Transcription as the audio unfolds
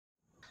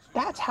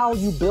That's how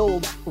you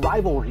build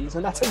rivalries,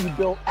 and that's how you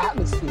build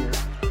atmosphere.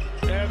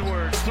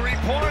 Edwards,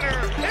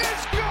 three-pointer,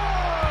 it's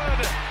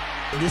good!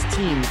 This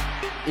team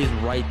is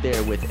right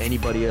there with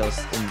anybody else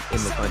in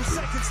the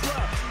country.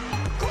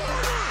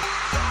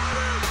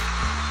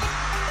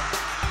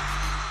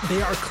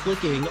 They are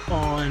clicking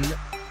on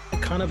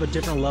kind of a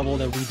different level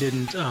that we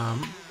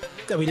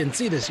didn't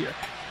see this year.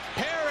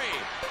 Harry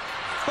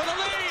for the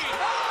lead!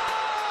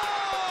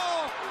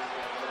 Oh!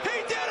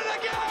 He did it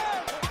again!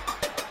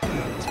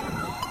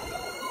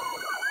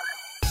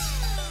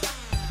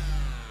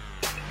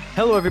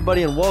 Hello,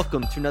 everybody, and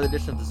welcome to another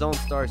edition of the Zone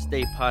Star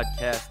State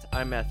podcast.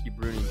 I'm Matthew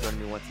Bruni.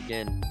 Joining me once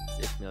again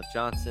is Ishmael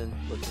Johnson,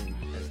 looking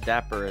as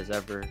dapper as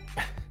ever.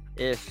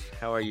 Ish,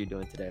 how are you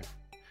doing today?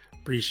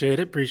 Appreciate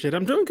it.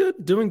 I'm doing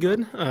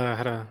good.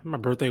 Had my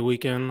birthday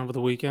weekend over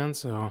the weekend,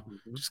 so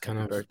just kind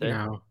of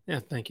now. Yeah,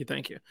 thank you.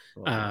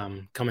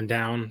 Coming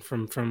down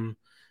from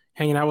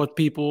hanging out with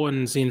people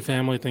and seeing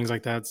family, things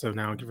like that. So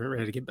now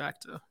ready to get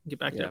back to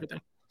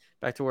everything.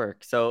 Back to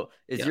work. So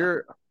is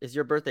your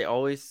birthday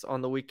always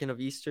on the weekend of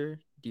Easter?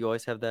 Do you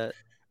always have that?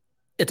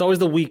 It's always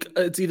the week.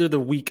 It's either the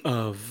week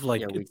of,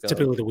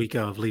 typically the week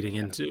of leading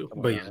into,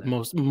 but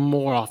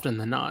more often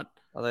than not.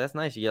 Oh, that's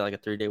nice. You get like a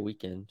 3-day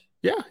weekend.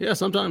 Yeah.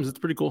 Sometimes it's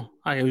pretty cool.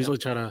 I usually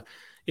try to,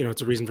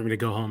 it's a reason for me to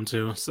go home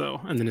too. So,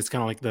 and then it's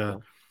kind of like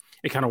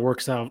it kind of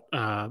works out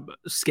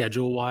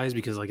schedule wise,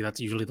 because like that's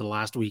usually the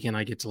last weekend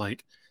I get to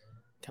like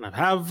kind of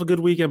have a good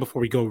weekend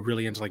before we go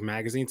really into like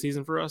magazine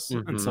season for us.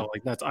 Mm-hmm. And so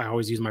like I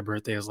always use my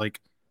birthday as like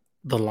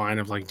the line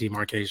of like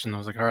demarcation. I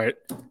was like, all right,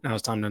 now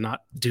it's time to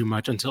not do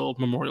much until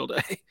Memorial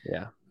Day.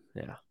 Yeah.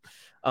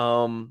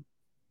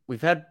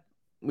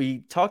 We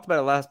talked about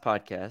it last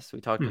podcast.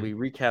 We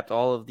recapped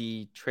all of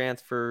the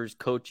transfers,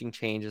 coaching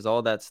changes,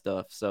 all that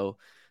stuff. So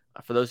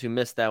for those who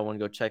missed that one,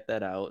 go check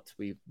that out.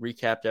 We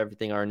recapped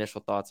everything, our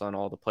initial thoughts on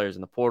all the players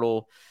in the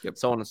portal,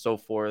 so on and so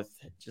forth.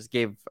 Just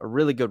gave a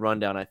really good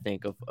rundown, I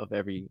think, of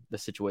the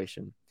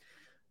situation.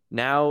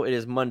 Now it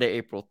is Monday,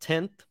 April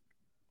 10th,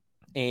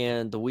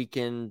 and the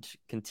weekend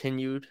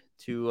continued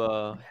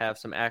to have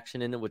some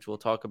action in it, which we'll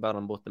talk about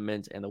on both the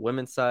men's and the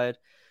women's side.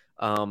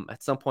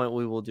 At some point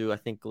we will do, I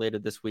think later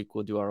this week,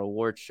 we'll do our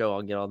awards show.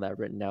 I'll get all that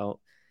written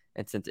out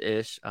and sent to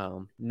Ish.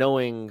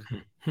 Knowing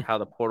how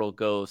the portal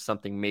goes,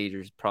 something major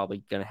is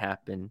probably going to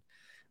happen.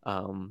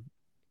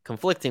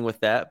 Conflicting with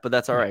that, but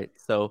that's all right.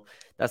 So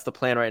that's the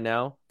plan right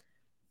now.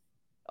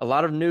 A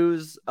lot of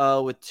news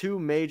with two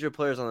major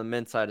players on the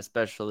men's side,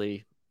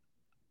 especially.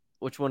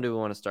 Which one do we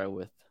want to start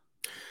with?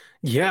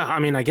 Yeah, I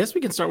mean, I guess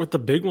we can start with the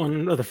big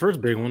one, or the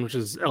first big one, which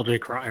is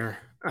LJ Cryer.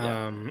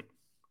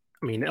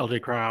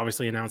 LJ Cryer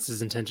obviously announced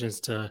his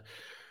intentions to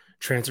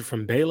transfer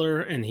from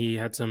Baylor, and he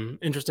had some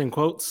interesting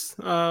quotes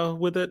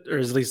with it, or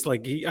at least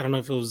like I don't know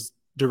if it was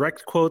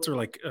direct quotes or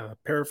like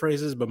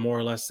paraphrases, but more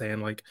or less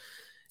saying like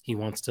he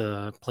wants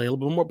to play a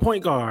little bit more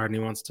point guard, and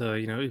he wants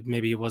to,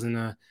 maybe it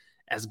wasn't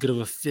as good of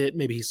a fit.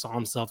 Maybe he saw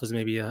himself as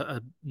maybe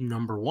a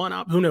number one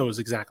up. Who knows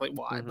exactly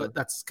why, but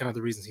that's kind of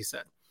the reasons he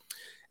said.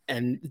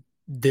 And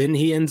then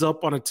he ends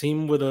up on a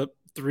team with a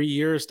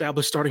 3-year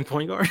established starting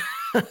point guard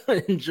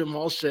in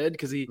Jamal Shed,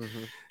 because he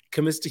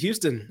commits to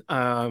Houston,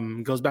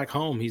 goes back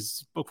home.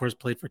 He's, of course,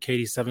 played for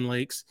Katy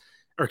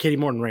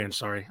Morton Ranch,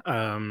 sorry.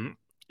 I don't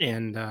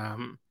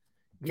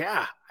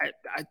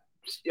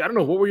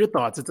know. What were your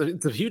thoughts?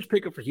 It's a huge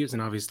pickup for Houston,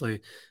 obviously.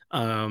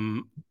 I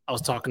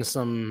was talking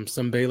to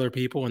some Baylor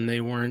people, and they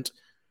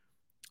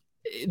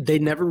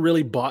never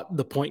really bought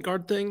the point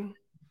guard thing.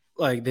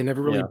 Like, they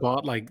never really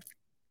bought, like,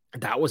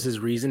 that was his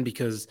reason,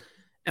 because –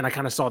 and I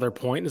kind of saw their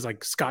point is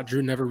like Scott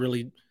Drew never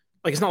really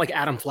like, it's not like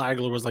Adam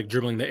Flagler was like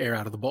dribbling the air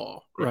out of the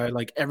ball, right?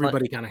 Like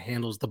everybody kind of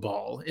handles the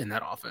ball in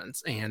that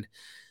offense. And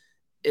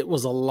it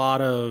was a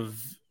lot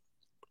of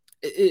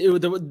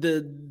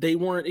they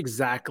weren't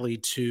exactly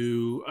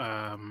too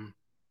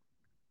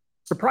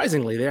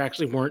surprisingly, they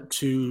actually weren't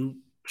too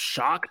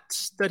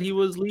shocked that he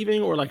was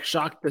leaving, or like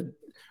shocked that,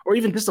 or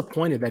even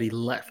disappointed that he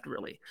left,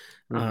 really.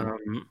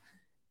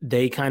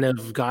 They kind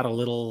of got a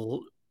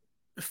little,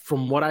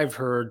 from what I've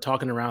heard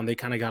talking around, they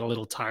kind of got a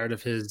little tired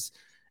of his.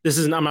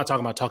 I'm not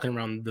talking about talking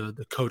around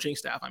the coaching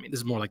staff. I mean, this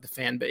is more like the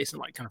fan base and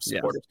like kind of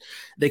supporters. Yeah.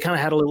 They kind of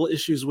had a little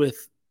issues with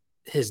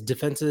his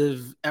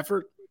defensive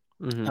effort.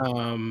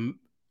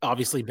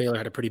 Obviously, Baylor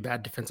had a pretty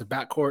bad defensive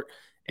backcourt,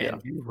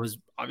 and he was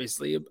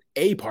obviously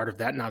a part of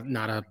that.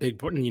 Not a big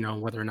part.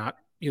 Whether or not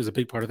he was a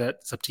big part of that,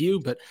 it's up to you.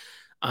 But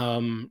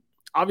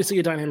obviously,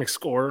 a dynamic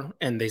scorer,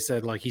 and they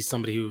said like he's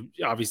somebody who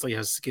obviously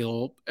has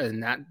skill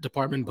in that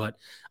department, but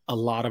a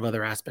lot of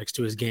other aspects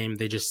to his game,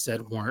 they just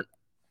said weren't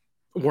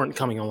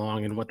coming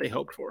along in what they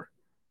hoped for.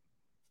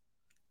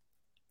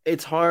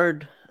 It's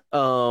hard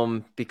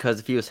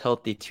because if he was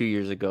healthy 2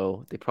 years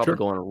ago, they probably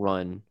go on a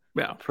run,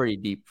 a pretty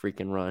deep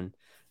freaking run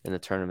in the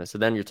tournament. So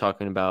then you're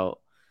talking about,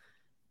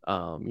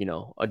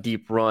 a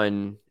deep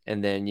run,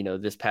 and then,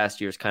 this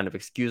past year is kind of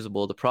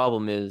excusable. The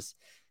problem is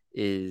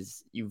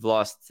you've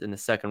lost in the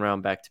second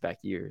round back-to-back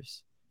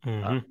years.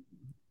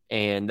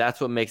 And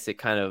that's what makes it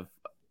kind of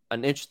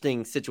an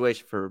interesting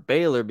situation for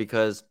Baylor,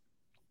 because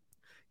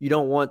you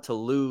don't want to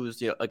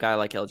lose a guy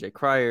like LJ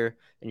Cryer,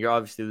 and you're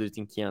obviously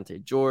losing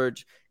Keontae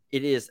George.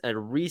 It is a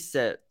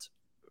reset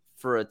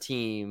for a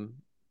team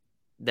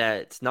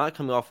that's not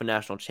coming off a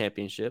national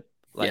championship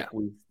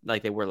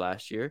like they were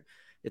last year.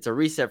 It's a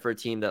reset for a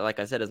team that, like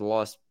I said, has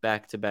lost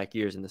back-to-back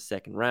years in the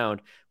second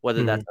round.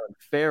 Whether that's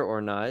unfair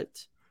or not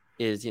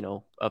is,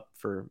 up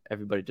for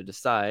everybody to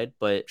decide.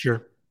 But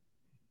sure,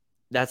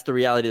 that's the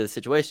reality of the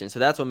situation. So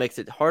that's what makes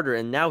it harder.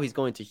 And now he's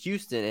going to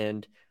Houston,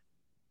 and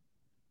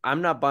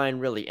I'm not buying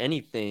really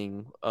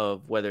anything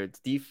of whether it's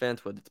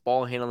defense, whether it's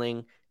ball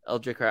handling.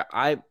 LJ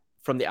Cryer,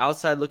 from the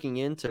outside looking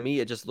in, to me,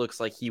 it just looks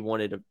like he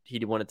wanted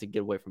to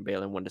get away from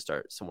Baylor and wanted to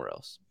start somewhere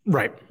else.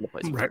 Right.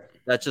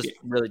 That's just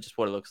really just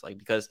what it looks like,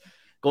 because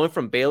going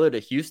from Baylor to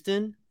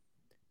Houston,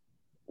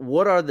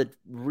 what are the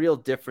real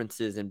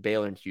differences in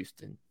Baylor and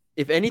Houston?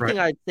 If anything,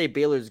 I'd say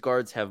Baylor's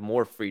guards have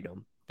more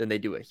freedom than they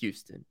do at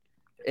Houston.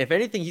 If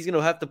anything, he's going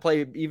to have to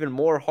play even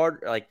more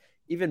hard, like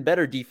even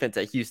better defense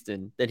at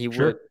Houston than he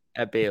would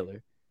at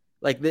Baylor.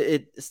 Like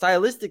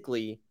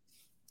stylistically,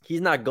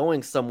 he's not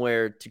going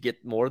somewhere to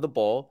get more of the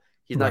ball.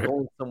 He's not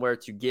going somewhere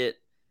to get,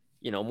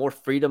 more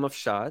freedom of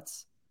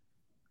shots.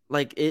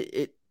 Like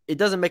it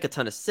doesn't make a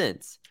ton of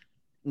sense.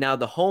 Now,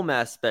 the home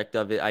aspect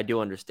of it, I do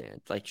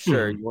understand. Like,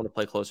 sure, you want to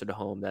play closer to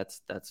home.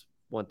 That's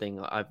one thing.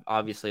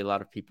 Obviously, a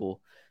lot of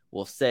people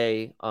will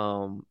say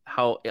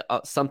how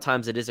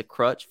sometimes it is a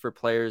crutch for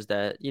players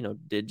that,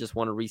 did just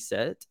want to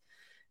reset.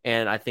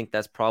 And I think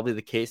that's probably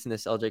the case in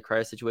this LJ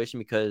Cryer situation,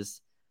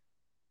 because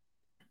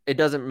it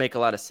doesn't make a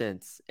lot of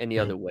sense any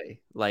other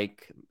way.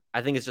 Like,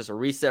 I think it's just a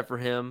reset for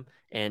him,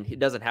 and he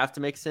doesn't have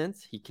to make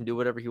sense. He can do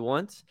whatever he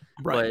wants.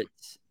 But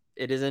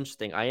it is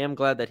interesting. I am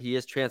glad that he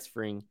is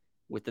transferring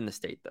within the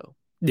state, though.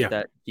 Yeah,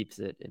 that keeps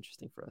it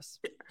interesting for us.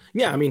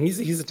 Yeah, I mean,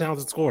 he's a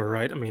talented scorer,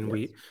 right? I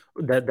mean,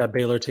 that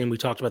Baylor team, we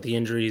talked about the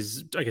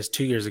injuries, I guess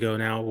 2 years ago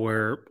now,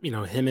 where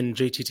him and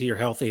JTT are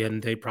healthy,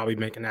 and they probably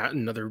make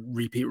another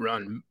repeat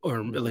run, or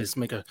at least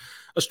make a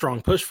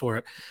strong push for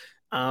it.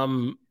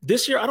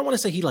 This year, I don't want to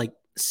say he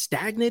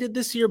stagnated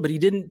this year, but he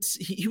didn't.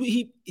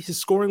 His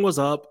scoring was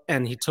up,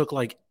 and he took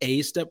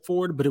a step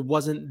forward, but it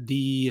wasn't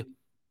the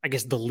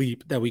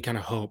leap that we kind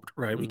of hoped,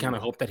 right? We kind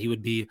of hoped that he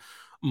would be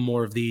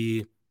more of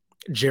the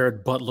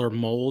Jared Butler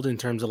mold in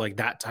terms of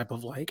that type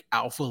of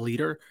alpha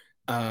leader.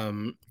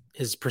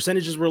 His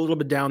percentages were a little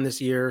bit down this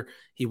year.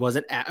 He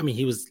wasn't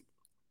he was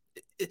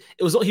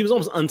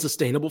almost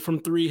unsustainable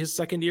from three his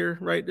second year,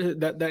 right?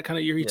 That kind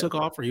of year he took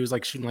off, where he was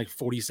shooting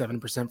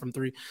 47% from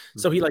three.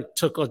 So he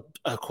took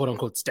a quote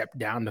unquote step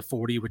down to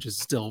 40, which is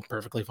still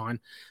perfectly fine.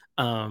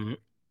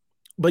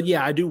 But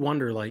yeah, I do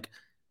wonder,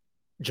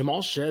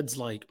 Jamal Shedd's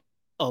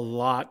a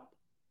lot.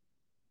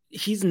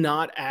 He's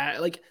not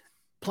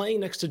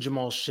playing next to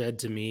Jamal Shedd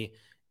to me,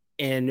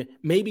 and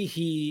maybe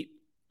he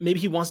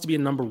wants to be a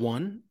number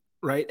one,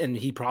 right? And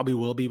he probably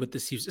will be with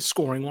this Houston,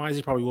 scoring wise,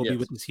 he probably will be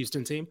with this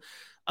Houston team.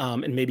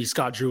 And maybe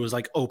Scott Drew was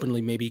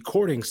openly maybe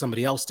courting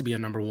somebody else to be a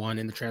number one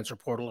in the transfer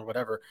portal or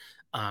whatever.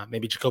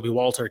 Maybe Jacoby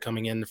Walter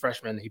coming in, the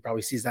freshman, he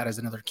probably sees that as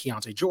another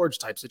Keontae George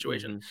type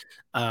situation.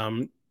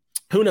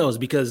 Who knows?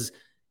 Because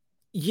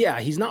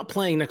he's not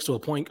playing next to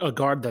a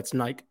guard that's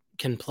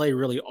can play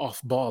really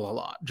off ball a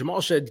lot.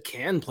 Jamal Shedd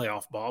can play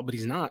off ball, but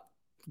he's not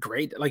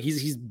great.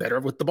 He's better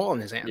with the ball in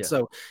his hand.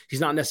 So he's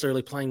not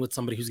necessarily playing with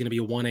somebody who's going to be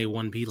a 1A,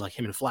 1B like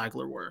him and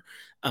Flagler were.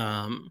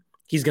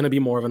 He's going to be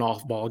more of an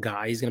off-ball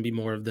guy. He's going to be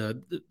more of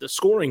the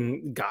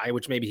scoring guy,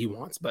 which maybe he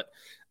wants. But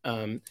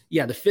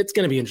the fit's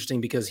going to be interesting,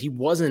 because he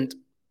wasn't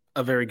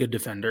a very good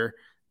defender.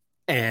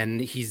 And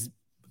he's,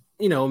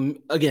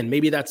 again,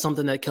 maybe that's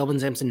something that Kelvin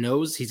Sampson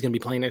knows. He's going to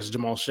be playing next to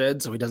Jamal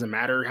Shedd, so it doesn't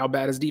matter how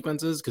bad his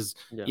defense is, because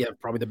you have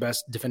probably the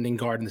best defending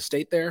guard in the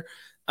state there.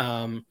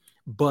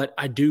 But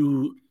I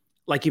do,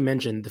 like you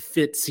mentioned, the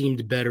fit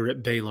seemed better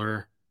at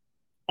Baylor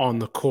on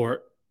the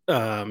court,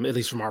 at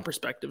least from our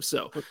perspective.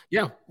 So,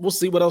 we'll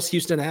see what else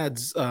Houston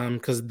adds,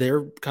 because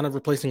they're kind of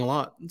replacing a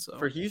lot. So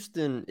for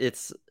Houston,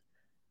 it's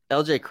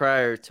LJ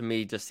Cryer, to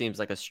me, just seems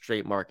like a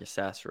straight Marcus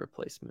Sasser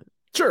replacement.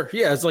 Sure.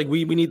 Yeah, it's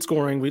we need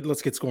scoring.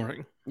 Let's get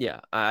scoring. Yeah,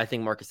 I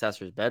think Marcus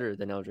Sasser is better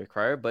than LJ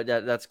Cryer, but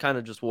that's kind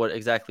of just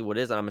exactly what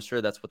it is. And I'm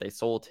sure that's what they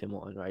sold him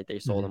on, right? They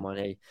sold him on,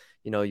 hey,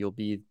 you'll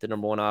be the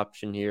number one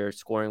option here,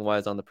 scoring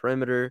wise on the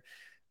perimeter,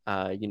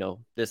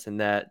 this and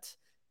that.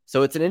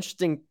 So it's an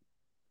interesting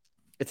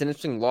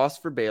loss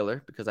for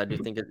Baylor, because I do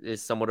think it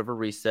is somewhat of a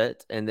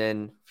reset. And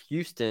then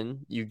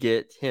Houston, you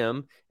get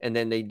him, and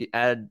then they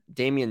add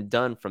Damian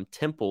Dunn from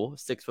Temple,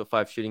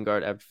 6'5" shooting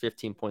guard, averaged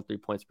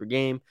 15.3 points per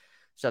game.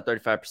 Shot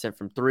 35%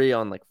 from three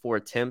on 4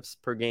 attempts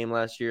per game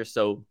last year.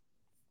 So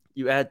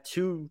you add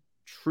two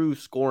true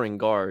scoring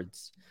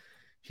guards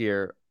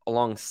here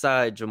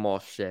alongside Jamal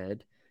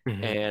Shedd,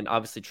 and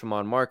obviously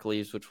Tremont Mark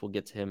leaves, which we'll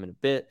get to him in a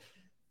bit.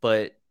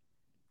 But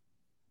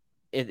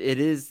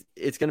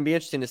it's going to be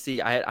interesting to see.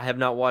 I have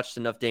not watched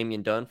enough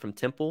Damian Dunn from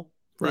Temple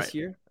this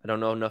year. I don't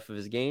know enough of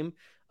his game.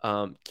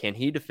 Can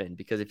he defend?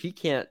 Because if he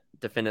can't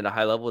defend at a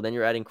high level, then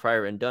you're adding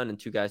Cryer and Dunn, and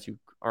two guys who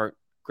aren't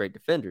great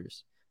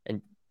defenders.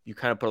 And you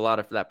kind of put a lot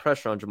of that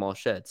pressure on Jamal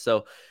Shedd.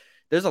 So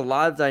there's a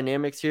lot of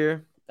dynamics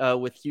here.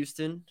 with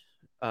Houston.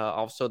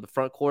 Also, the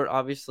front court,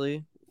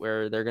 obviously,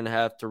 where they're going to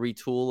have to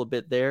retool a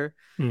bit there.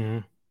 Mm-hmm.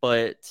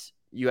 But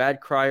you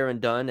add Cryer and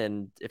Dunn,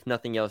 and if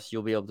nothing else,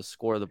 you'll be able to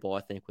score the ball,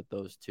 I think, with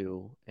those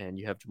two. And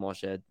you have Jamal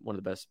Shed, one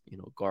of the best,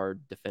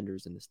 guard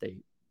defenders in the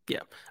state.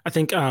 Yeah, I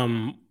think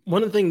one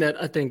of the things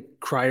that I think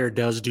Cryer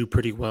does do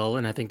pretty well,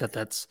 and I think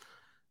that's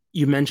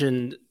you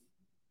mentioned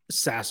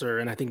Sasser,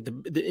 and I think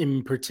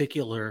in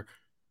particular,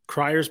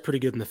 Cryer's pretty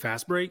good in the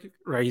fast break,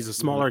 right? He's a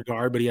smaller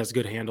guard, but he has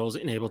good handles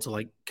and able to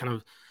like kind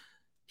of.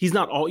 He's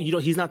not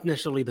he's not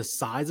necessarily the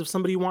size of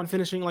somebody you want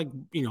finishing like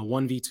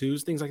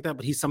 1v2s, things like that,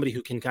 but he's somebody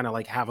who can kind of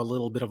like have a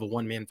little bit of a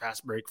one-man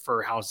fast break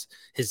for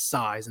his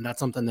size, and that's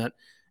something that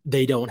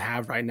they don't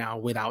have right now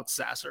without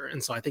Sasser.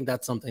 And so I think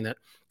that's something that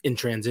in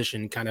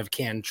transition kind of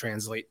can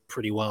translate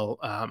pretty well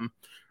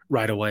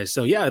right away.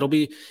 So yeah,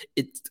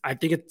 I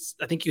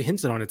think you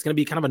hinted on it. It's going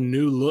to be kind of a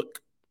new look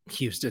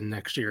Houston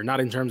next year, not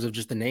in terms of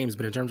just the names,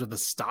 but in terms of the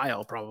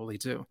style probably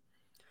too.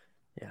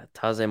 Yeah,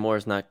 Taze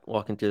Moore's not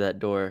walking through that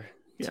door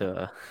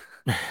to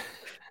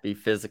be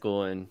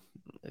physical and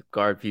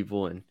guard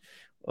people, and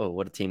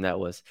what a team that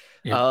was.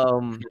 Yeah.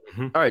 All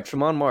right,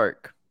 Tremont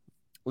Mark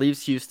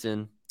leaves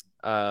Houston.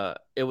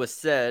 It was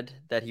said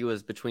that he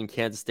was between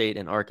Kansas State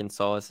and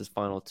Arkansas as his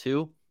final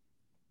two.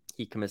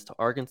 He commits to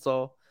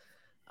Arkansas.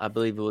 I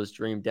believe it was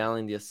Dream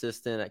Dowling, the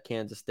assistant at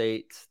Kansas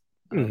State,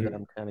 that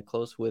I'm kind of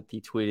close with. He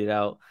tweeted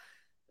out,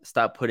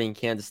 "Stop putting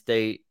Kansas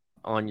State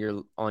on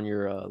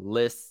your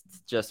list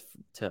just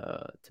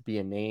to be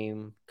a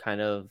name," kind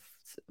of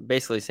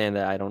basically saying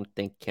that I don't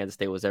think Kansas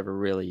State was ever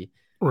really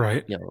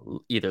right,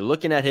 either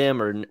looking at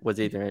him or was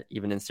either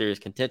even in serious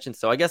contention.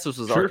 So I guess this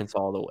was Arkansas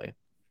all the way.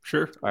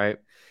 Sure. All right.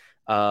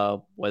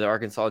 Whether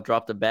Arkansas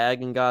dropped a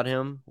bag and got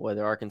him,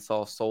 whether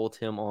Arkansas sold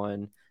him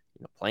on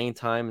playing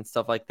time and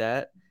stuff like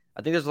that,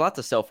 I think there's a lot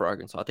to sell for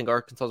Arkansas. I think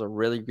Arkansas is a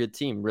really good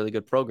team, really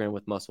good program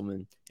with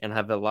Musselman, and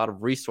have a lot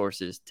of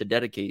resources to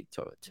dedicate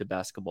to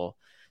basketball.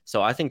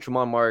 So I think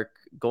Tremont Mark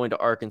going to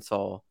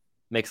Arkansas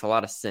makes a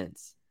lot of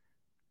sense.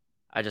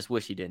 I just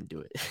wish he didn't do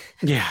it.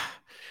 Yeah,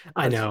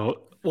 I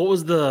know. What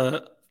was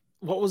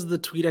the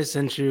tweet I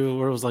sent you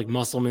where it was like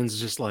Musselman's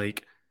just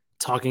like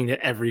talking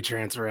to every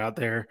transfer out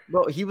there?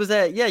 Bro, you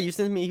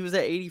sent me. He was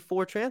at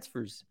 84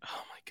 transfers. Oh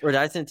my god! Or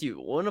did I send it to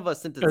you? One of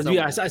us sent it.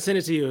 Yeah, I sent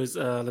it to you.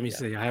 Let me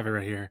see. I have it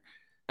right here.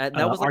 That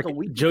was like a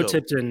week Joe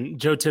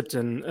ago.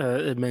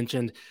 Tipton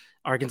mentioned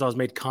Arkansas has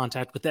made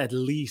contact with at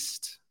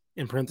least,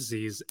 in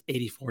parentheses,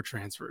 84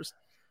 transfers,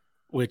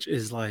 which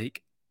is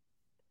like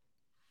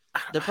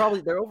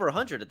they're over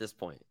 100 at this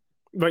point.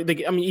 Right?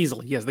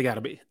 Easily. Yes, they got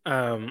to be.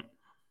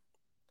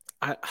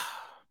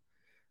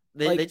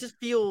 They just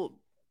feel.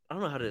 I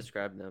don't know how to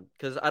describe them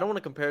because I don't want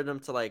to compare them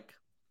to like.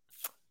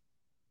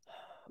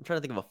 I'm trying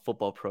to think of a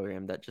football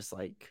program that just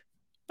like.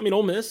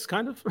 Ole Miss,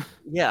 kind of.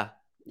 Yeah.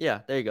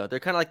 There you go. They're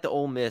kind of like the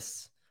Ole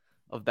Miss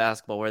of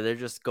basketball, where they're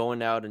just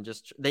going out and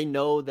just they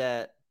know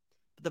that.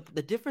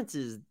 The difference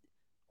is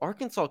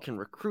Arkansas can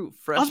recruit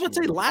freshmen. I was about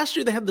to say last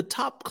year they had the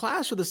top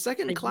class or the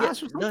second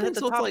class or something. No,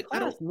 the top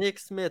class. Nick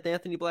Smith,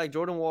 Anthony Black,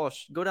 Jordan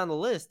Walsh. Go down the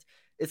list.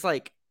 It's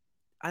like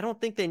I don't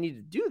think they need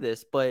to do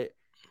this, but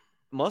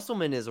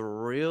Musselman is a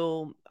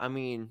real. I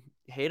mean,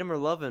 hate him or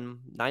love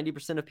him,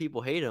 90% of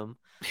people hate him,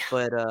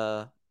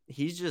 but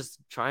he's just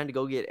trying to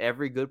go get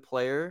every good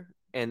player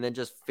and then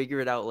just figure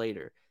it out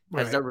later.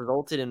 Has that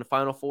resulted in the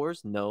Final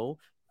Fours? No,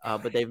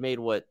 but they've made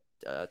 2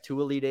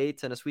 Elite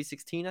Eights and a Sweet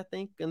 16, I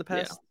think, in the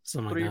past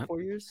 3 or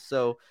 4 years.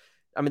 So,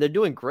 I mean, they're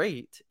doing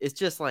great. It's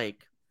just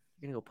like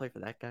you're gonna go play for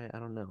that guy. I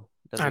don't know.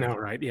 I know,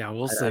 right? Yeah,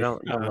 we'll see. I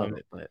don't love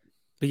it, but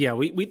yeah,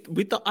 we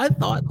thought. I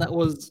thought that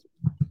was.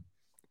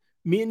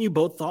 Me and you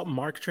both thought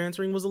Mark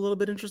transferring was a little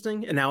bit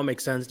interesting, and now it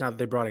makes sense now that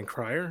they brought in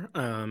Cryer.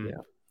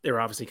 They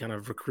were obviously kind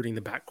of recruiting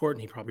the backcourt,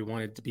 and he probably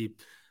wanted to be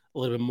a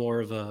little bit more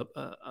of a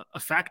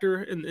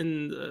factor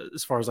in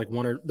as far as like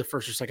one or the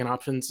first or second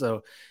option.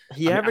 So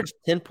he averaged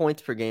 10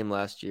 points per game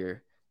last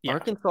year. Yeah.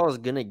 Arkansas is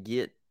gonna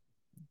get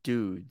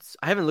dudes.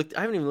 I haven't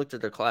even looked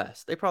at their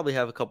class. They probably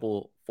have a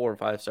couple 4 or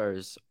 5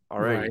 stars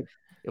already. Right.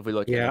 If we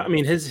look, I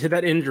mean,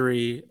 that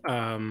injury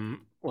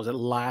was it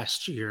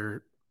last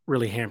year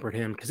really hampered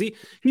him because he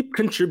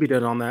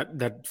contributed on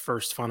that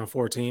first Final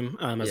Four team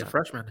as a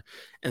freshman,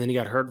 and then he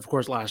got hurt, of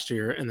course, last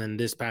year, and then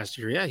this past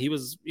year, he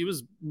was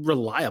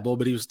reliable,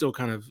 but he was still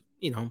kind of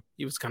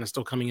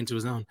still coming into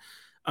his own.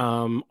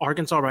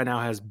 Arkansas right now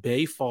has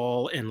Bay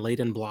Fall and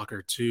Layden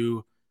Blocker,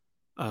 2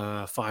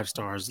 5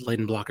 stars.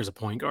 Layden Blocker's a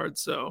point guard,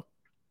 so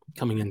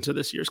coming into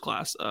this year's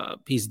class,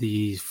 he's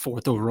the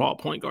 4th overall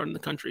point guard in the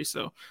country.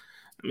 So,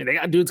 I mean, they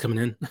got dudes coming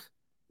in.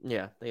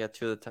 Yeah, they got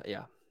 2 of the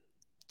top.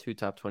 2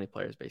 top 20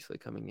 players basically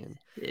coming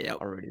in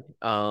already.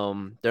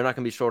 They're not going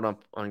to be short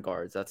on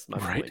guards. That's my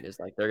point. Is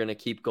like they're going to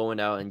keep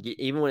going out and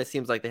even when it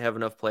seems like they have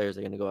enough players,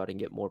 they're going to go out and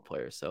get more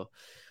players. So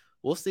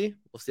we'll see.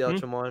 We'll see how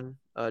Tremont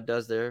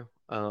does there.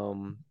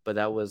 But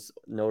that was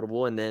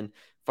notable. And then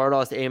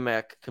Fardaws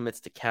Amac commits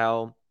to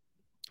Cal.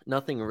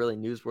 Nothing really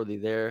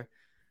newsworthy there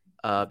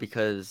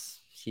because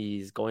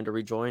he's going to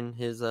rejoin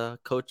his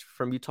coach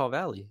from Utah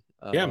Valley.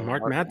 Yeah,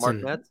 Mark Mark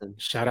Madsen. Madsen.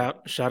 Shout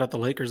out the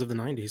Lakers of the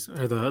 90s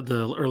or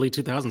the early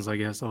 2000s, I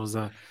guess. That was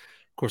of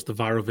course the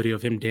viral video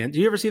of him dancing. Do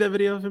you ever see that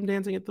video of him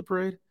dancing at the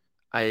parade?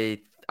 I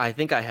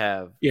think I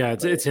have. Yeah,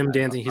 But it's him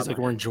dancing. I He's like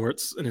wearing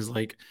jorts and his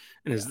white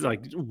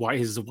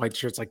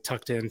shirt's like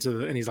tucked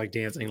into and he's like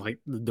dancing like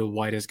the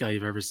whitest guy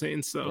you've ever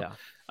seen. So yeah.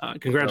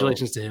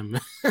 congratulations to him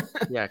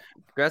Yeah,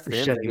 congrats for to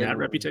him shedding that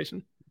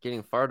reputation.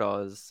 Getting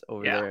Fardaws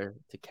over Yeah. there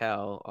to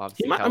Cal.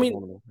 Obviously, Might, Cal was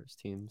one of the first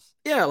teams.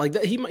 Yeah, like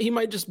that. He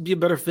might just be a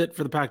better fit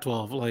for the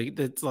Pac-12. Like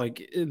that's like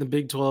in the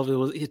Big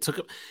 12. It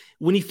took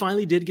when he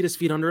finally did get his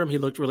feet under him, he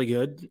looked really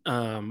good.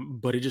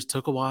 But it just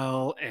took a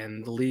while,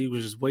 and the league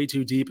was just way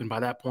too deep. And by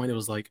that point, it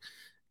was like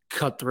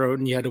cutthroat,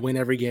 and you had to win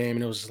every game.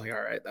 And it was just like,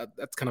 all right, that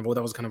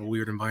was kind of a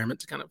weird environment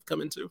to kind of come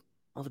into.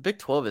 Well, the Big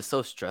 12 is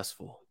so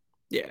stressful.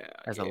 Yeah,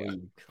 as a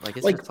league, like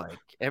it's just like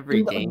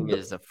every game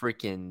is a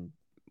freaking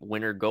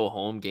winner go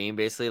home game,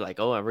 basically. Like,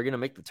 oh, are we gonna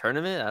make the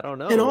tournament? I don't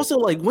know. And also,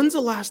 like, when's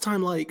the last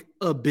time like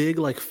a big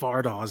like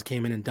Fardaws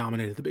came in and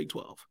dominated the Big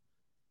 12?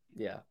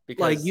 Yeah,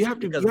 because like you have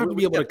to be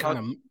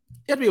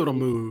able to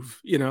move.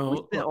 You know,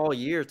 we spent all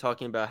year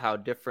talking about how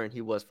different he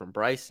was from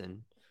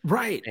Bryson,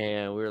 right?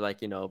 And we were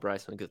like,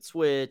 Bryson could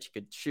switch, he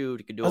could shoot,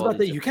 he could do. I was all about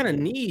that. You kind of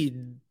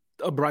need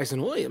a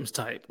Bryson Williams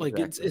type. Like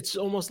exactly. it's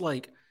almost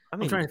like.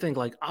 I'm trying to think.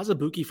 Like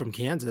Azubuike from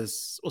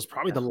Kansas was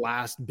probably the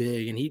last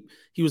big, and he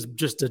was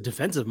just a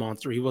defensive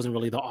monster. He wasn't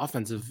really the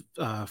offensive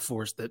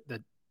force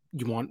that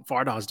you want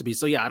Fardaws to be.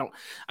 So yeah,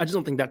 I just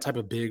don't think that type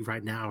of big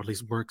right now at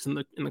least works in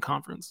the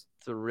conference.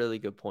 It's a really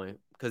good point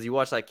because you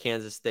watch like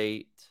Kansas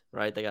State,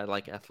 right? They got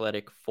like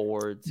athletic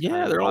forwards.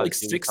 Yeah, they're all like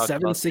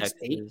 6'7",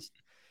 6'8".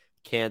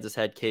 Kansas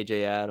had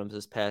KJ Adams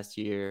this past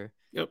year.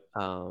 Yep.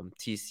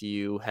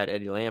 TCU had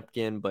Eddie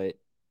Lampkin, but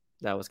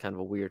that was kind of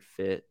a weird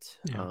fit.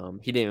 Yeah.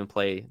 He didn't even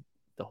play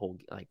the whole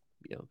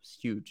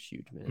huge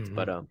minutes. Mm-hmm.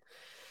 But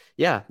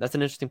yeah, that's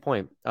an interesting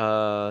point.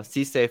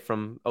 Cisse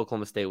from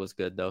Oklahoma State was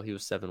good though. He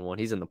was 7-1.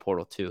 He's in the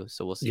portal too,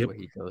 so we'll see where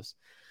he goes.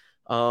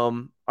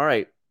 All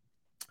right,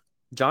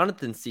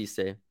 Jonathan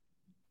Cisse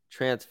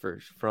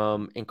transfers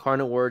from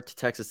Incarnate Word to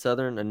Texas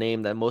Southern, a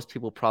name that most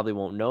people probably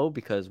won't know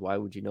because why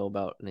would you know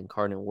about an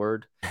Incarnate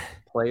Word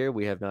player?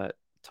 We have not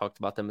talked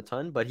about them a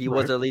ton, but he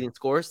was their leading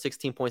scorer,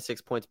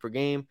 16.6 points per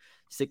game,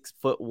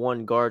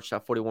 6'1" guard,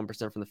 shot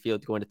 41% from the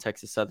field going to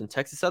Texas Southern.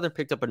 Texas Southern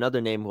picked up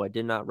another name who I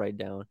did not write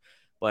down,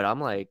 but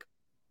I'm like,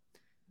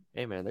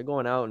 hey man, they're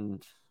going out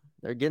and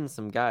they're getting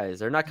some guys.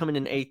 They're not coming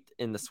in 8th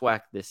in the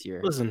SWAC this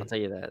year. Listen, I'll tell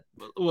you that.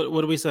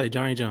 What do we say?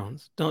 Johnny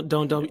Jones.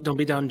 Don't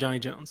be down Johnny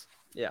Jones.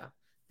 Yeah.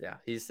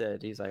 He's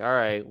like, all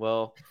right,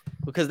 well,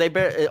 because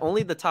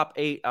only the top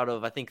 8 out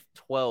of I think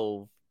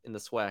 12 in the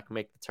SWAC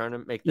make the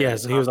tournament.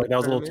 So he was like, that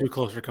was a little too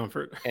close for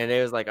comfort. And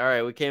it was like, all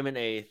right, we came in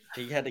 8th.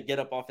 He had to get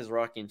up off his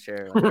rocking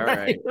chair. Like, all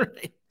right,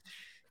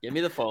 give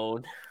me the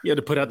phone. You had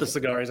to put out the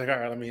cigar. He's like, all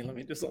right, let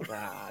me do something.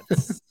 All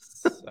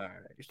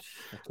right,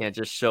 I can't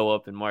just show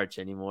up in March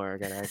anymore. I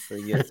gotta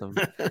actually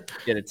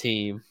get a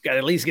team. Got to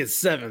at least get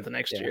 7th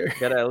next year.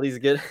 Gotta at least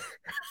get.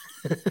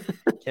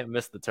 Can't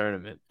miss the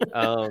tournament.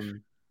 But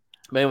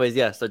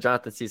anyways, so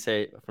Jonathan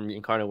Cisse from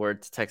Incarnate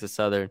Word to Texas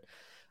Southern.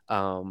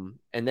 And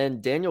then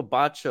Daniel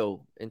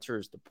Bacho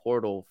enters the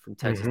portal from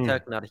Texas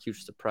Tech. Not a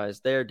huge surprise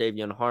there.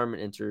 Davion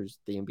Harmon enters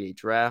the NBA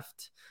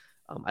draft.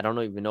 I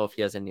don't even know if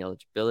he has any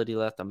eligibility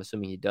left. I'm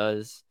assuming he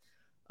does,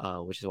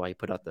 which is why he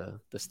put out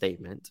the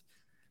statement.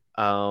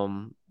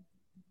 Not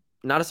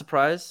a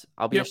surprise.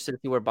 I'll be interested to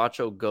see where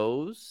Bacho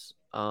goes.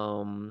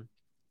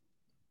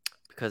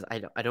 Because I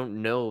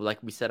don't know.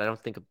 Like we said, I don't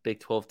think a Big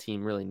 12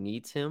 team really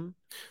needs him.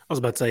 I was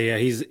about to say, yeah,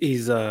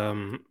 he's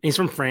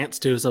from France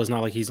too, so it's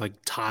not like he's like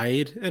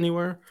tied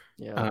anywhere.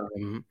 Yeah.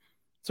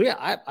 So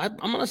yeah, I'm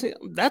gonna say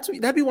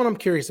that'd be one I'm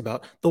curious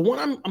about. The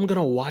one I'm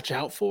gonna watch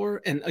out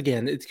for, and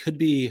again, this could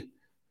be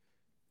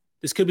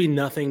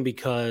nothing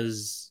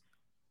because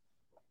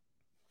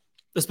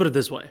let's put it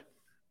this way: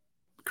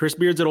 Chris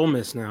Beard's at Ole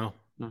Miss now,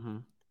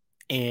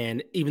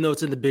 and even though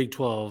it's in the Big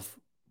 12,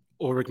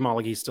 Ulrich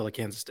Malagi's still at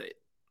Kansas State.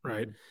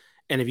 Right.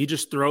 And if you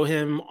just throw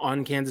him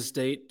on Kansas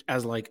State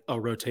as like a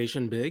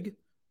rotation big,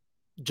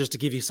 just to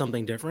give you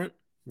something different.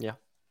 Yeah.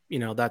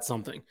 That's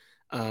something.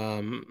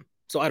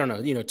 So I don't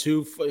know,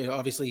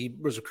 obviously he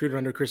was recruited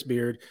under Chris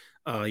Beard.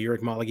 Ulrich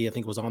Malagi, I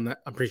think was on that.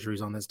 I'm pretty sure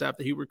he's on that staff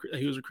that he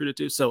was recruited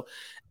to. So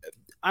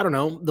I don't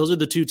know. Those are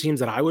the 2 teams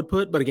that I would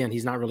put, but again,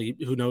 he's not really,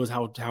 who knows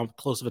how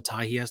close of a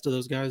tie he has to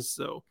those guys.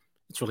 So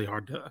it's really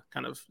hard to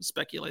kind of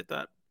speculate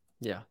that.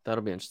 Yeah.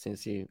 That'll be interesting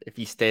to see if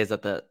he stays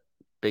at that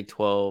Big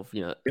 12,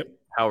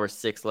 Power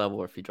 6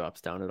 level, or if he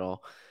drops down at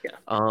all. Yeah.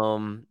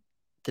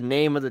 The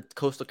name of the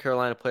Coastal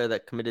Carolina player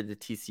that committed to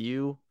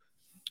TCU.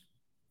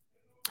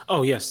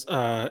 Oh yes,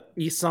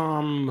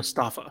 Issam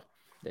Mustafa.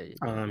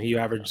 He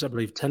averaged, I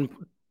believe,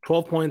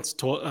 12 points,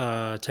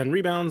 10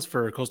 rebounds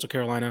for Coastal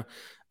Carolina.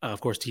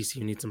 Of course,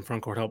 TCU needs some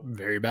front court help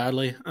very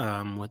badly,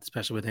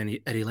 especially with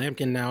Eddie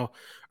Lampkin now,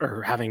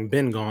 or having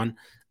been gone.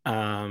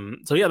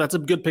 So yeah, that's a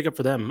good pickup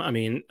for them. I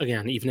mean,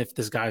 again, even if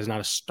this guy is not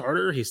a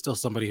starter, he's still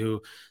somebody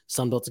who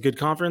Sunbelt's a good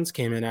conference,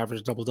 came in,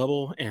 averaged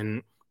double-double,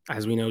 and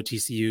as we know,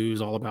 TCU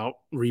is all about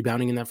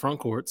rebounding in that front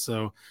court.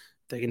 So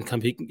they can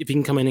come, if you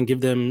can come in and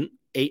give them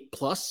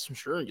 8+, I'm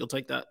sure you'll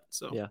take that.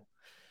 So yeah.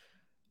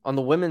 On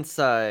the women's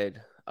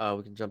side,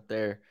 we can jump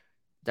there.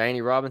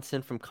 Diane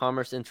Robinson from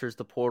Commerce enters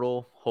the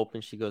portal,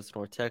 hoping she goes to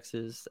North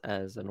Texas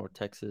as a North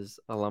Texas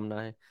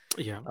alumni.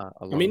 Yeah,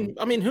 alum.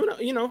 I mean, who knows?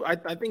 You know,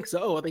 I think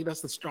so. I think that's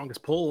the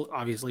strongest pull,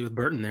 obviously, with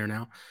Burton there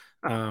now.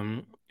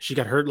 She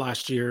got hurt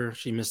last year.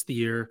 She missed the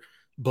year,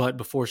 but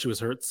before she was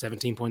hurt,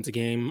 17 points a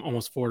game,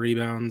 almost 4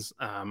 rebounds.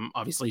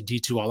 Obviously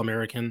D2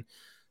 All-American.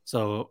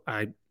 So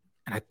I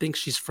think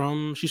she's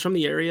from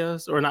the area,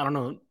 or I don't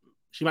know.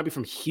 She might be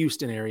from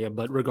Houston area,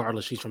 but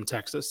regardless, she's from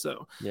Texas.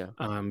 So yeah,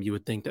 you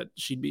would think that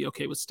she'd be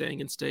okay with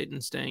staying in state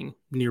and staying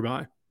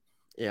nearby.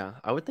 Yeah,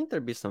 I would think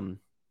there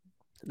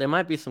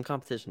might be some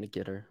competition to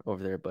get her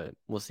over there, but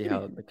we'll see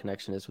how the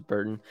connection is with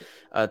Burton.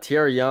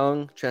 Tiara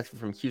Young transferred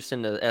from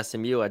Houston to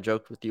SMU. I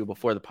joked with you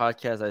before the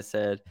podcast. I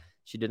said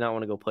she did not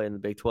want to go play in the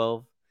Big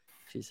 12.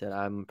 She said,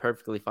 "I'm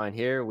perfectly fine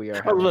here. We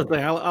are."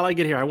 I like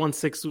it here. I won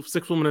six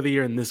Women of the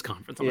Year in this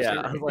conference. I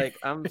was like,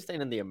 I'm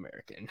staying in the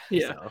American.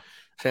 Yeah. So,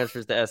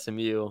 transfers to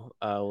SMU.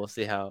 We'll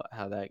see how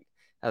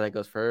that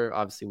goes for her.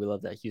 Obviously, we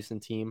love that Houston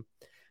team.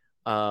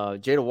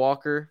 Jada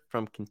Walker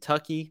from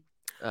Kentucky,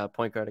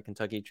 point guard at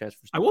Kentucky,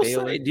 transfers to Baylor.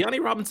 Baylor. Say,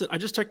 Deanne Robinson, I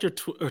just checked her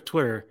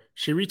Twitter.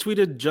 She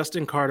retweeted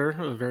Justin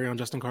Carter, very own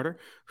Justin Carter,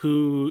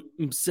 who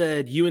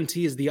said UNT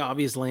is the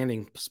obvious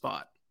landing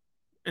spot.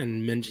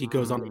 And he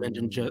goes on to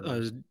mention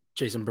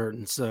Jason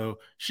Burton. So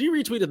she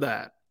retweeted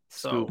that.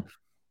 So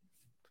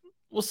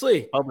we'll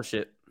see. Publish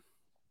it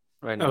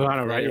right now. Oh, I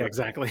know, right? Yeah,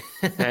 exactly.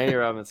 Diane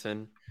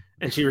Robinson.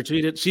 And she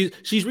retweeted.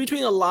 She's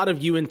retweeting a lot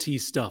of UNT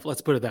stuff.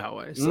 Let's put it that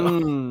way. So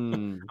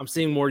I'm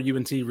seeing more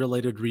UNT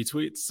related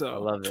retweets. So I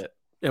love it.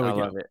 There we go.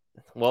 Love it.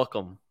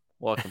 Welcome,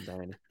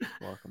 Diane.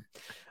 Welcome.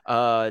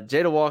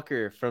 Jada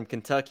Walker from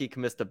Kentucky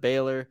commits to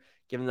Baylor,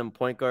 giving them a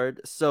point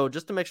guard. So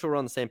just to make sure we're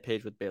on the same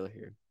page with Baylor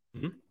here.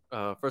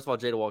 Mm-hmm. First of all,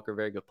 Jada Walker,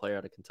 very good player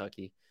out of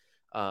Kentucky.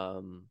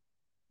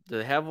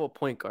 They have a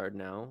point guard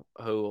now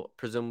who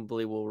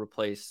presumably will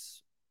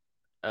replace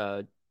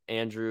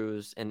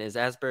Andrews. And is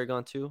Asbury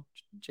gone too?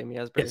 Jamie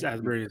Asbury? Yes,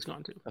 Asbury is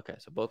gone too. Okay,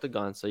 so both are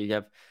gone. So you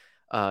have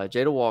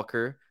Jada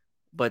Walker,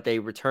 but they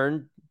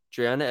returned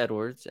Dreanna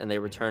Edwards and they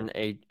returned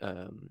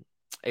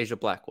Asia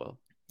Blackwell.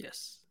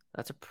 Yes.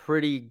 That's a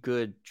pretty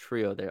good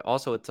trio there.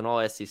 Also, it's an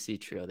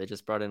all-SEC trio. They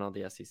just brought in all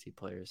the SEC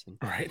players. And,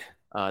 right.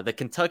 The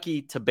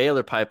Kentucky to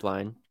Baylor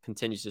pipeline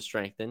continues to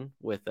strengthen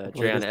with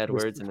Dreanna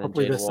Edwards and then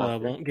Jada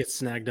Walker. Won't get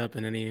snagged up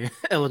in any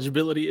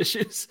eligibility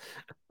issues.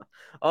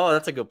 Oh,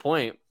 that's a good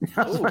point.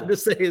 I was about to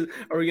say,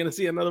 are we going to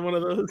see another one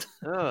of those?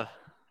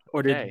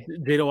 Or did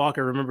Jada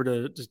Walker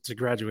remember to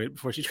graduate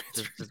before she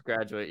transferred? Just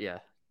graduate, yeah.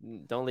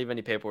 Don't leave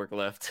any paperwork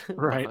left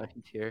right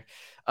here.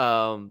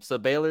 So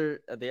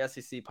Baylor, the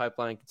SEC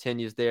pipeline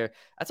continues there.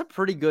 That's a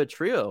pretty good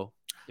trio.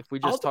 If we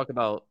just talk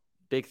about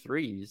big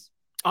threes.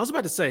 I was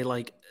about to say,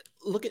 like,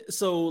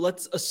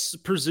 let's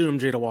presume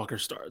Jada Walker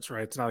starts,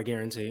 right? It's not a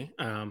guarantee.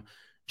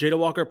 Jada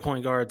Walker,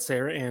 point guard,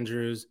 Sarah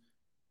Andrews,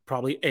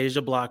 probably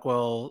Asia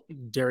Blackwell,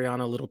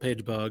 Dariana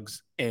Littlepage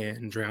Buggs,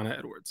 and Dreanna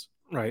Edwards,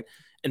 right?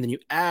 And then you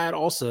add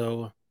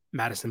also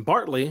Madison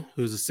Bartley,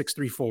 who's a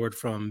 6'3" forward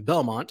from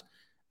Belmont,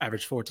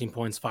 averaged 14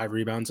 points, 5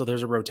 rebounds. So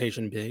there's a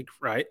rotation big,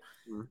 right?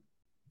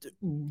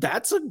 Mm-hmm.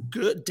 That's a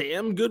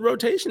damn good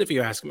rotation, if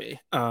you ask me.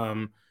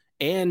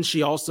 And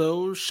she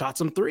also shot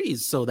some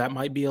threes. So that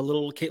might be a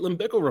little Caitlin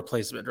Bickle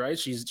replacement, right?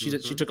 She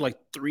took like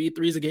 3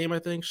 threes a game, I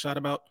think, shot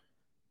about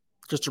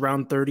just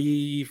around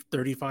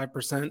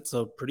 35%.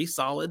 So pretty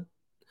solid.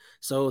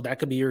 So that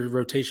could be your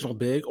rotational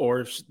big,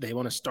 or if they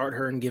want to start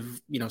her and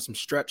give, some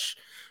stretch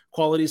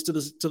qualities to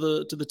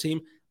the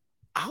team.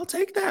 I'll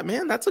take that,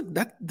 man.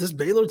 This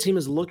Baylor team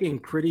is looking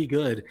pretty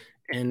good,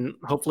 and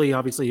hopefully,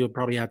 obviously, you'll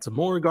probably add some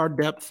more guard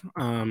depth.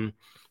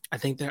 I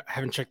think I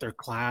haven't checked their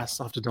class.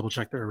 I'll have to double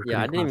check their.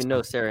 Yeah, I didn't even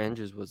know Sarah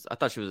Andrews was. I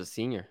thought she was a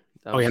senior.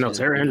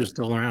 Sarah Andrews is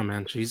still around,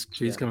 man. She's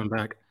coming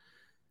back.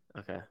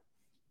 Okay.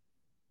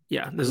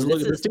 Yeah, this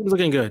team's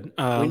looking good. We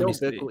know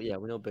Bickle. Yeah,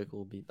 we know Bickle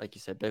will be, like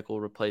you said,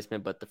 Bickle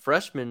replacement, but the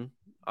freshmen,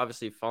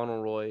 obviously,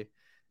 Fauntleroy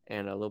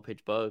and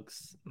Littlepage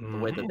Buggs, the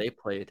way that they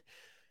played.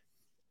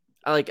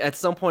 At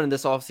some point in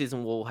this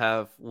offseason,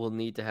 we'll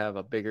need to have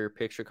a bigger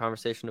picture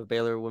conversation of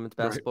Baylor women's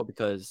basketball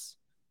because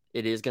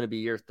it is going to be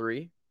year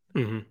 3.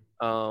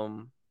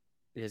 Mm-hmm.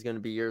 It is going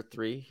to be year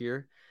 3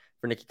 here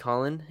for Nikki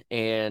Collin,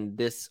 and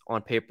this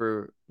on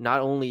paper not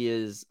only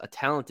is a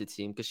talented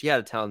team because she had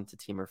a talented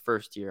team her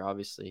first year,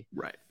 obviously,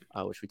 right,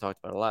 which we talked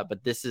about a lot,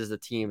 but this is a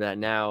team that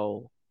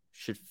now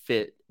should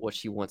fit what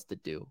she wants to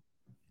do.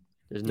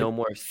 There's no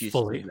more excuses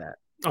for that.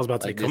 I was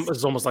about to say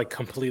it's almost like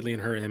completely in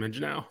her image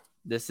now.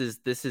 This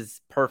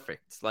is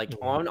perfect.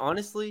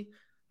 Honestly,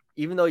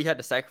 even though you had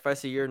to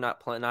sacrifice a year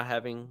not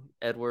having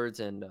Edwards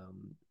and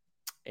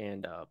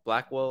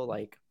Blackwell,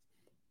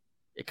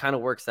 it kind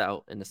of works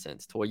out in a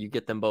sense to where you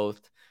get them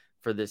both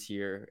for this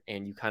year,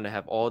 and you kind of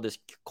have all this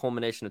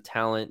culmination of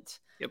talent.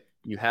 Yep.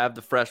 You have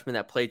the freshmen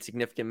that played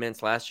significant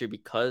minutes last year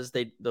because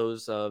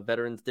those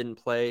veterans didn't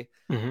play.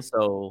 Mm-hmm.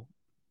 So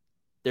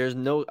there's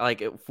no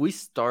like if we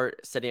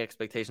start setting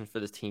expectations for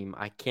this team,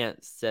 I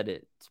can't set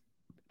it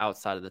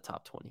outside of the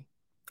top 20.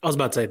 I was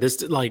about to say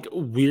this, like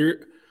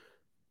we're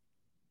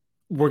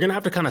gonna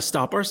have to kind of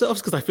stop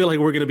ourselves because I feel like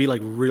we're gonna be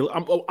like real.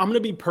 I'm gonna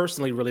be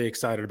personally really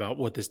excited about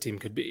what this team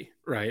could be,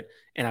 right?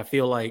 And I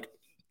feel like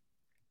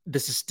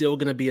this is still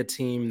gonna be a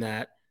team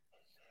that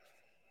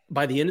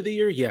by the end of the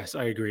year, yes,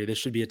 I agree. This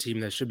should be a team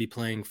that should be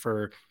playing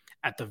for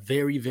at the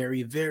very,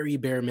 very, very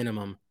bare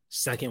minimum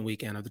second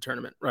weekend of the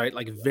tournament, right?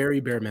 Like very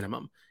bare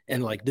minimum.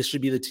 And like this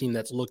should be the team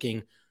that's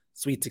looking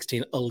Sweet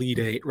 16, Elite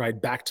 8, right?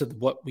 Back to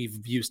what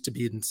we've used to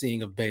be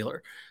seeing of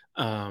Baylor.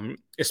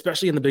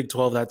 Especially in the Big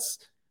 12, that's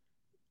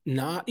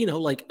not,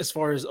 like as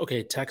far as,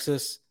 okay,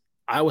 Texas,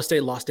 Iowa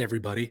State lost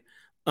everybody.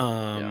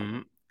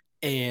 And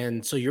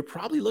so you're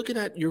probably looking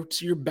at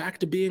you're back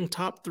to being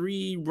top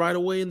 3 right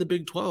away in the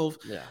Big 12.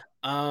 Yeah.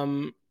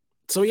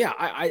 So yeah,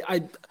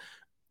 I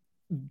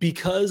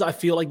because I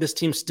feel like this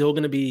team's still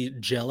going to be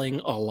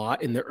gelling a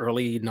lot in the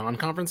early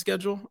non-conference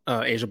schedule.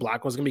 Asia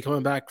Black was going to be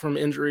coming back from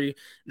injury.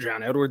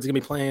 Drown Edwards is going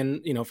to be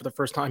playing, for the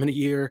first time in a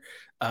year.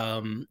 There's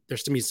going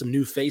to be some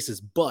new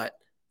faces, but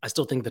I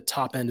still think the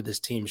top end of this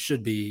team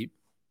should be,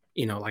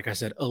 like I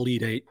said,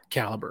 Elite 8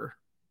 caliber.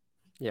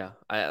 Yeah,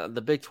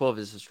 the Big 12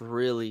 is just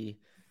really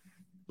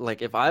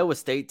like if Iowa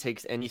State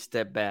takes any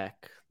step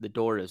back, the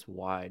door is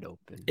wide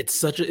open. It's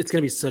going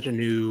to be such a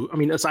new. I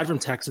mean, aside from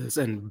Texas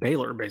and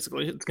Baylor,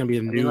 basically, it's going to be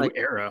a new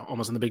era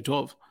almost in the Big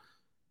 12.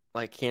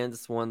 Like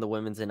Kansas won the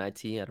women's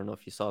NIT. I don't know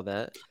if you saw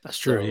that. That's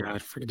true. Yeah, I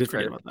did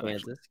forget about that.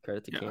 Kansas.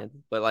 Credit to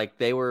Kansas. But like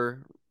they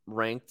were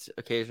ranked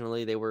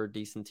occasionally. They were a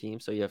decent team.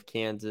 So you have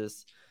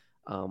Kansas,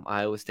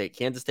 Iowa State.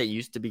 Kansas State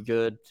used to be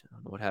good. I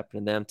don't know what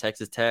happened to them.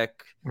 Texas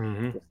Tech.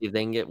 Mm-hmm. See if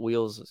they can get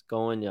wheels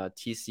going.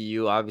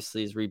 TCU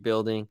obviously is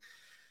rebuilding.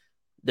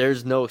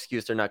 There's no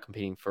excuse they're not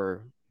competing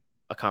for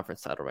a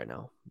conference title right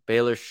now.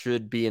 Baylor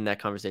should be in that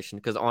conversation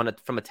because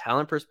from a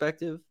talent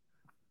perspective,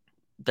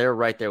 they're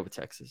right there with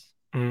Texas.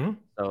 Mm-hmm.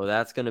 So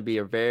that's going to be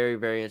a very,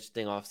 very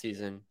interesting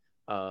offseason.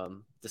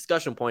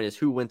 Discussion point is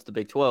who wins the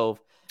Big 12.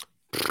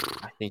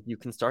 I think you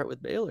can start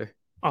with Baylor.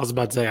 I was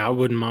about to say I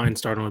wouldn't mind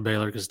starting with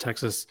Baylor because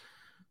Texas.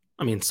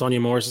 I mean, Sonia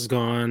Morris is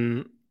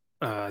gone.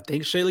 I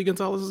think Shaylee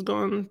Gonzalez is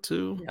gone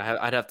too. Yeah,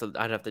 I'd have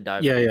to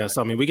dive. Yeah.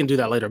 So I mean, we can do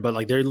that later, but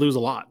like they lose a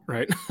lot,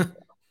 right?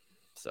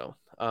 So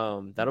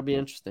that'll be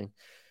interesting.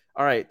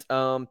 All right.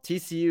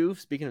 TCU,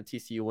 speaking of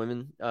TCU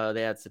women,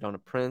 they had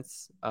Sedona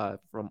Prince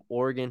from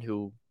Oregon,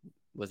 who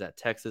was at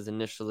Texas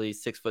initially,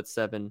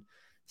 6'7"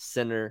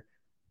 center.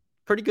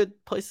 Pretty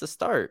good place to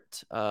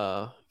start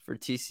for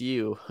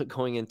TCU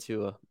going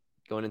into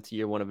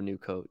year one of a new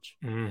coach.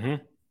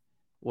 Mm-hmm.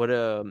 What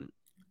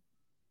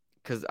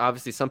because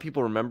obviously some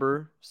people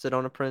remember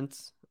Sedona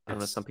Prince. I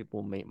don't know, some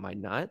people might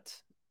not.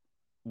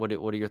 What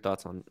are your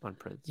thoughts on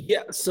Prince?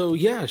 Yeah, so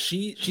yeah,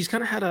 she's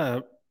kind of had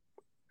an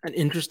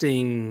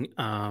interesting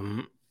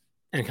and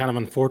kind of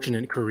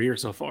unfortunate career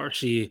so far.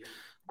 She,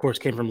 of course,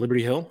 came from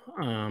Liberty Hill.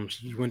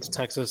 She went to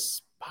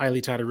Texas,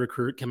 highly touted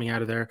recruit coming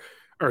out of there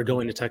or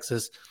going to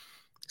Texas.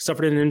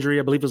 Suffered an injury,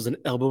 I believe it was an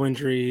elbow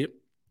injury.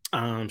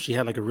 She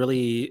had like a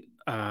really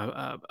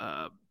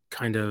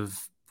kind of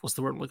what's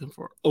the word I'm looking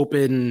for?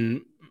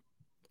 Open.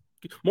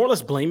 More or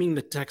less blaming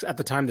the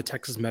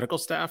Texas medical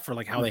staff for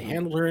like how they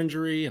handled her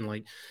injury and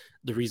like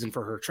the reason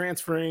for her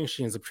transferring.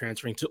 She ends up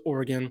transferring to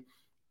Oregon.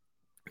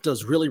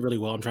 Does really, really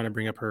well. I'm trying to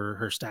bring up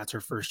her stats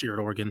her first year at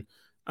Oregon.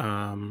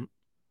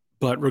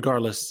 But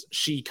regardless,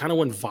 she kind of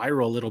went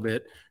viral a little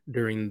bit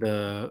during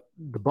the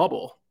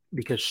bubble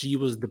because she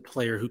was the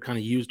player who kind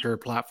of used her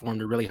platform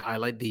to really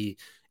highlight the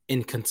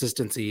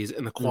inconsistencies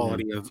in the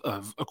quality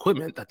of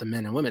equipment that the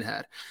men and women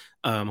had.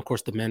 Of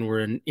course, the men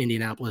were in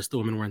Indianapolis, the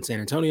women were in San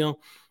Antonio.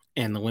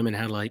 And the women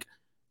had like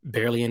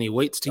barely any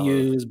weights to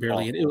use,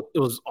 barely. It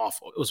was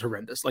awful. It was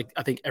horrendous. Like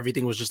I think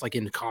everything was just like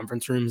in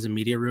conference rooms and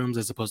media rooms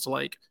as opposed to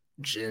like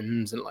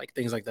gyms and like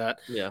things like that.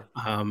 Yeah.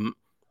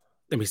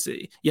 Let me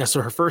see. Yeah.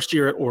 So her first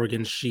year at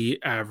Oregon,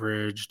 she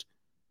averaged,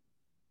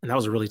 and that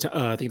was a really,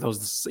 I think that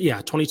was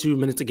 22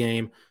 minutes a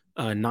game,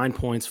 9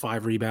 points,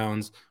 5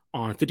 rebounds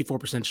on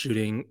 54%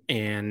 shooting,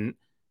 and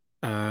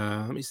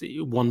let me see,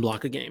 1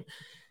 block a game,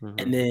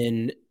 and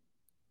then.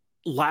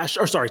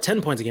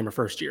 10 points a game her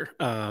first year.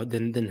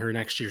 Then her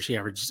next year she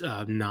averaged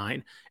 9,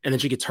 and then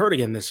she gets hurt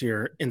again this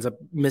year, ends up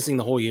missing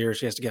the whole year.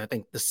 She has to get, I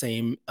think, the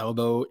same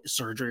elbow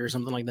surgery or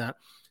something like that.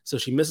 So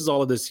she misses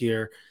all of this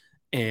year,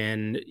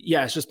 and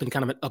yeah, it's just been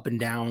kind of an up and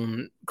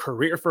down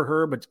career for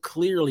her, but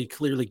clearly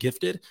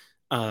gifted.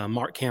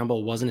 Mark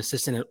Campbell was an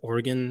assistant at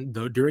Oregon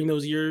though during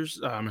those years.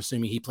 I'm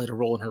assuming he played a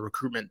role in her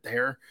recruitment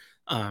there,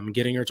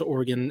 getting her to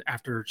Oregon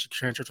after she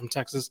transferred from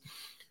Texas.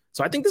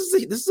 So I think this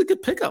is a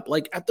good pickup.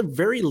 Like at the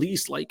very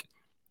least, like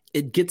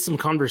it gets some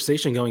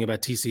conversation going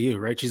about TCU,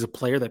 right? She's a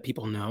player that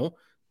people know,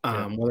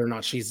 whether or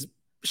not she's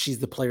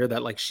the player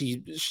that like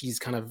she's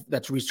kind of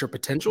that's reached her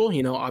potential.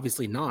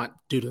 Obviously not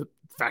due to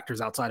factors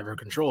outside of her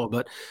control,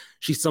 but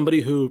she's somebody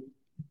who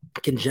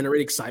can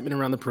generate excitement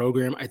around the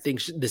program. I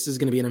think this is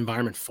going to be an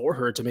environment for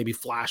her to maybe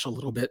flash a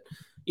little bit.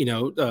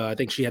 I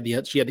think she had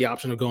the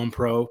option of going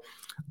pro.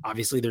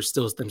 obviously there's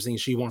still some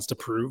things she wants to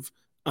prove.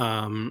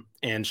 And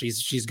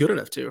she's good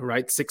enough to,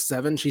 right?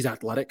 6'7", she's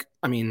athletic.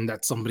 I mean,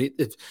 that's somebody,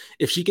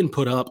 if she can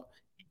put up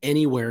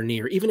anywhere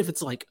near, even if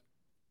it's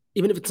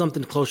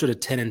something closer to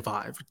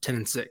 10-5,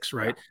 10-6,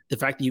 right? Yeah. The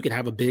fact that you can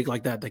have a big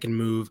like that can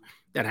move,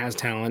 that has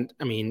talent,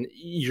 I mean,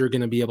 you're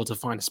going to be able to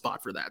find a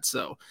spot for that.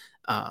 So,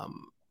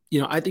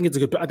 I think it's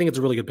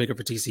a really good pickup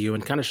for TCU,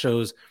 and kind of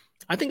shows,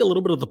 I think, a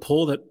little bit of the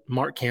pull that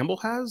Mark Campbell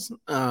has.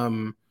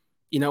 I'm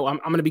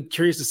going to be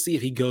curious to see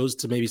if he goes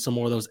to maybe some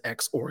more of those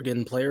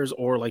ex-Oregon players,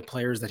 or like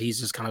players that he's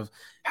just kind of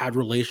had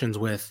relations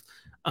with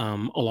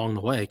along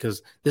the way,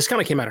 because this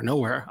kind of came out of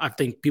nowhere. I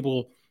think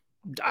people,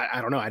 I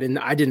don't know, I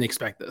didn't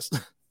expect this.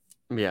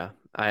 Yeah,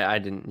 I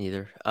didn't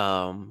either.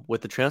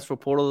 With the transfer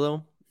portal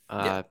though,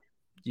 I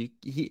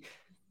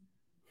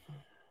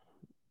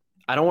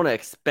don't want to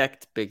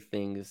expect big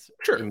things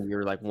in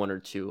year like 1 or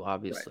 2.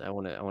 Obviously, right. I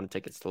want to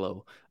take it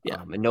slow.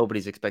 Yeah, and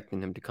nobody's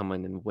expecting him to come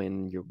in and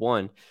win year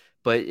 1.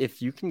 But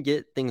if you can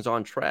get things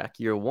on track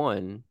year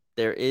 1,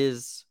 there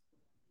is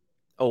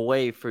a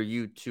way for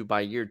you to,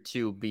 by year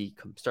 2,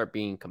 start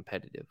being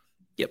competitive.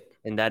 Yep,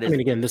 and that is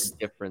the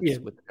difference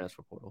with the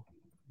transfer portal.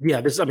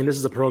 Yeah, this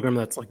is a program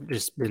that's like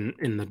just been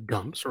in the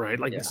dumps, right?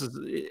 Like this is,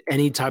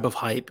 any type of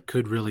hype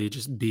could really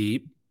just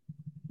be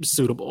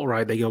suitable,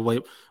 right? They go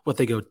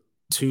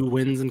 2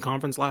 wins in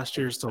conference last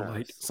year, so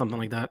like something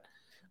like that,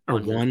 or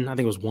 1. I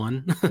think it was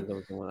 1. I think it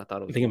was 1. I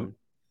thought it was 1.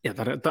 Yeah,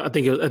 I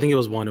think it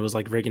was 1. It was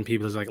like Reagan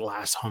Peoples' like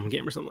last home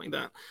game or something like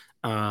that.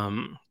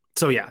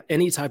 So yeah,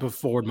 any type of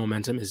forward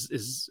momentum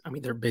is. I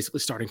mean, they're basically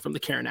starting from the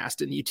Karen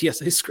Aston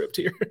UTSA script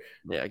here.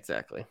 Yeah,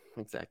 exactly.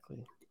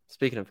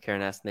 Speaking of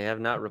Karen Aston, they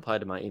have not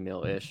replied to my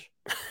email ish.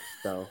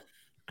 So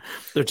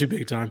they're too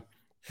big time.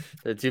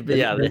 They're too big.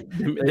 Yeah, they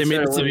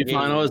made the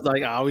semifinal. It's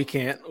like,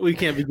 we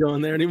can't be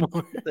going there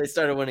anymore. They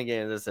started winning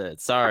games. They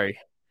said, sorry,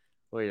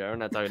 we're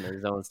not talking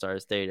to Zone Star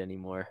State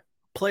anymore.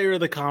 Player of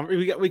the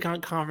conference, we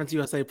got Conference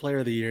USA Player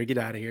of the Year. Get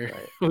out of here.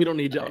 Right. We don't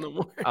need y'all no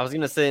more. I was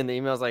gonna say in the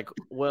emails, like,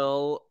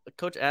 well,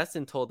 Coach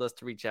Aston told us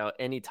to reach out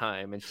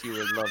anytime, and she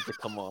would love to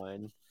come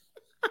on.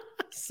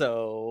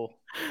 So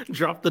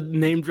drop the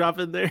name drop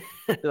in there.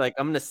 Like,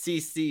 I'm gonna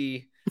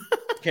CC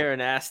Karen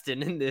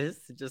Aston in this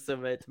just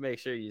to make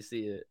sure you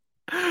see it.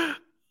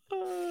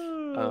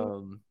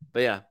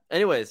 But yeah,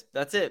 anyways,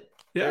 that's it.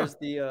 There's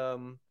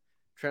the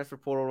transfer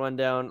portal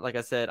rundown. Like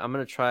I said, I'm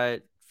gonna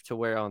try to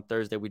where on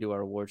Thursday we do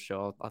our awards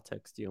show. I'll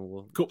text you and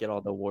we'll get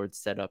all the awards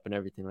set up and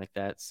everything like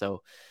that.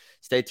 So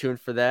stay tuned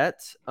for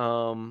that.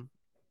 In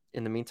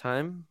the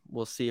meantime,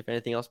 we'll see if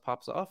anything else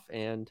pops off,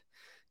 and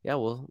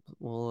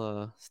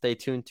we'll stay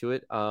tuned to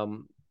it.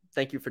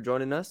 Thank you for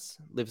joining us.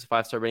 Leave us a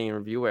 5-star rating and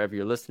review wherever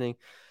you're listening.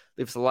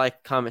 Leave us a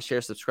like, comment,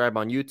 share, subscribe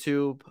on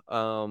YouTube.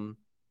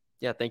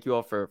 Thank you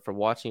all for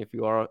watching. If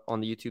you are on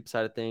the YouTube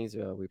side of things,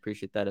 we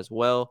appreciate that as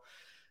well.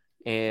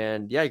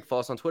 And you can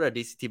follow us on Twitter at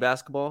DCT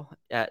Basketball,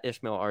 at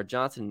Ishmael R.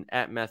 Johnson,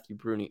 at Matthew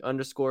Bruni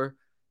 _.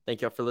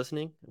 Thank you all for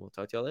listening, and we'll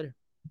talk to y'all later.